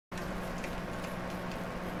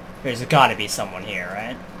There's gotta be someone here,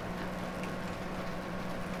 right?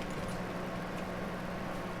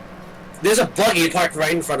 There's a buggy parked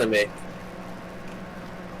right in front of me.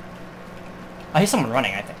 I hear someone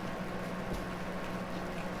running, I think.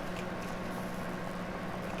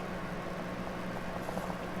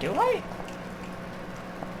 Do I?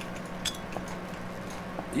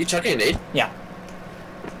 Are you chucking a nade? Yeah.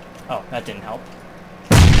 Oh, that didn't help.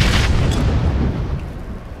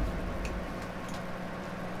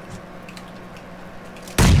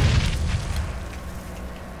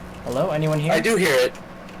 Hello? Anyone here? I do hear it.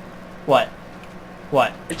 What?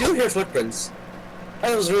 What? I do hear footprints.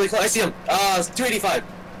 That was really close. I see him. 285.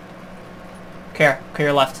 Care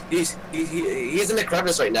your left. He's in the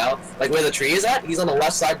crevice right now. Like where the tree is at. He's on the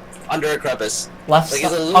left side under a crevice. Left like,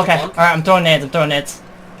 side? Okay. Alright, I'm throwing nades.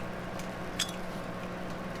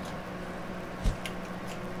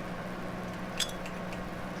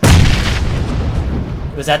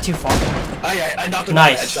 Was that too far? I knocked him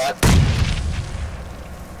Nice. out with a headshot.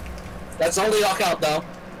 That's the only knockout though.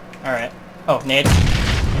 Alright. Oh, nade.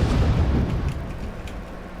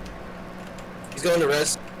 He's going to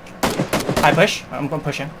res. High push. I'm gonna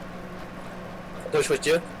push him. Push with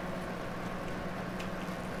you.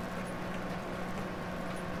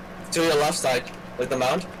 To your left side, like the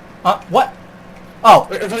mound. What? Oh.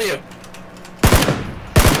 Right in front of you.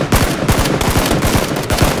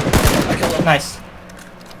 I killed him. Nice.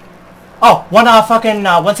 Oh, one fucking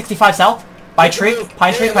 165 south. By tree.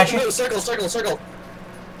 Pine tree. Circle.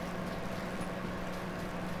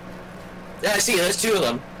 Yeah, I see. There's two of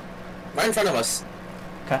them. Right in front of us.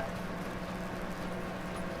 Okay.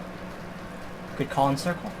 Good call in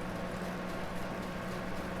circle.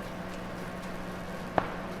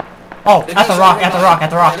 Oh, at the rock.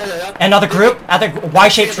 Yeah. Another group at the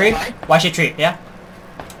Y-shaped tree. Y-shaped tree. Yeah.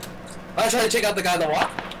 I was trying to take out the guy on the walk.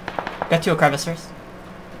 Got two crevice first.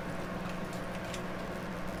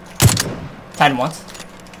 Tied him once.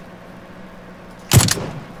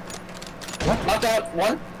 What? Knocked out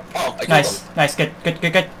one. Oh, I killed Nice. him. Nice. Good.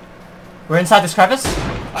 We're inside this crevice.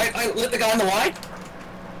 I lit the guy on the Y.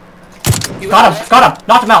 Got him.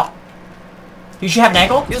 Knocked him out. You should have an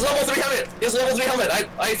angle. He has level 3 helmet.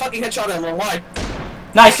 I fucking headshot him on Y.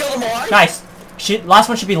 Nice. I killed him on Y. Nice. Last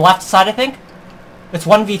one should be left side, I think. It's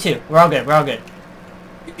 1v2. We're all good.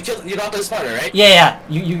 You got the spider, right? Yeah.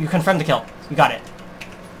 You confirmed the kill. You got it.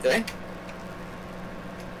 Okay.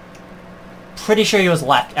 Pretty sure he was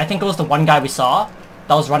left. I think it was the one guy we saw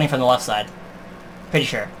that was running from the left side. Pretty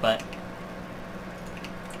sure, but...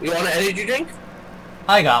 You want an energy drink?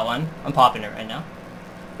 I got one. I'm popping it right now.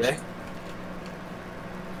 Okay.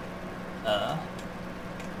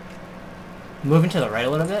 Moving to the right a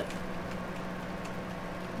little bit.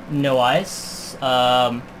 No eyes.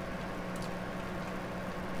 I'm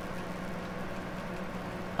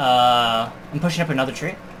pushing up another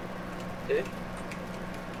tree. Okay.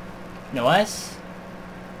 No eyes.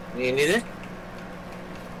 You need it?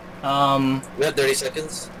 We have 30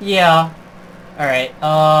 seconds. Yeah. Alright,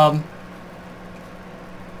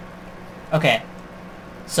 okay.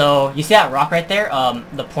 So, you see that rock right there?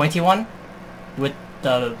 The pointy one? With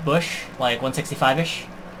the bush? Like, 165-ish?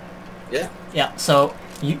 Yeah. Yeah, so,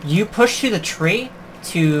 you push to the tree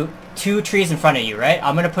to 2 trees in front of you, right?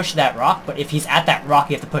 I'm gonna push that rock, but if he's at that rock,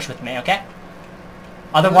 you have to push with me, okay?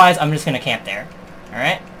 Otherwise, I'm just gonna camp there.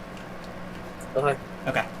 Alright? Okay.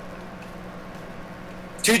 Okay.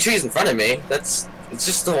 2 trees in front of me. It's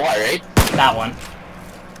just the Y, right? That one.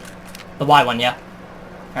 The Y one, yeah.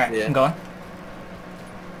 Alright, Yeah. I'm going.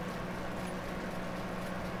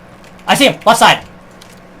 I see him! Left side!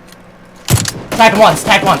 Tag him once!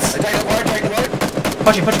 Tag him hard.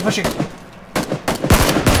 Pushing!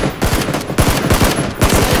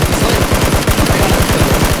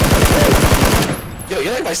 Yo,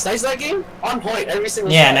 you like my snipes that game? On point every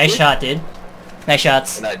single Yeah, shot, nice dude. shot, dude. Nice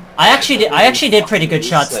shots. And I actually did pretty good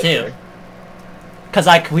shots too. Cause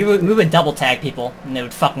like we would double tag people and they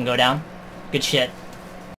would fucking go down. Good shit.